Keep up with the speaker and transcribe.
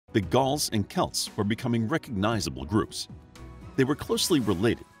the Gauls and Celts were becoming recognizable groups. They were closely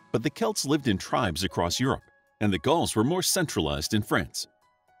related, but the Celts lived in tribes across Europe, and the Gauls were more centralized in France.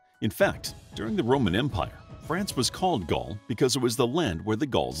 In fact, during the Roman Empire, France was called Gaul because it was the land where the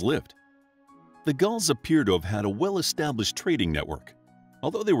Gauls lived. The Gauls appear to have had a well-established trading network.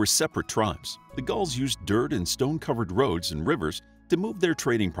 Although they were separate tribes, the Gauls used dirt and stone-covered roads and rivers to move their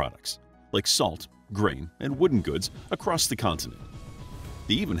trading products, like salt, grain, and wooden goods, across the continent.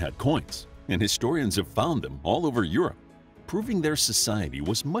 They even had coins, and historians have found them all over Europe, proving their society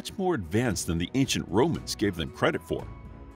was much more advanced than the ancient Romans gave them credit for.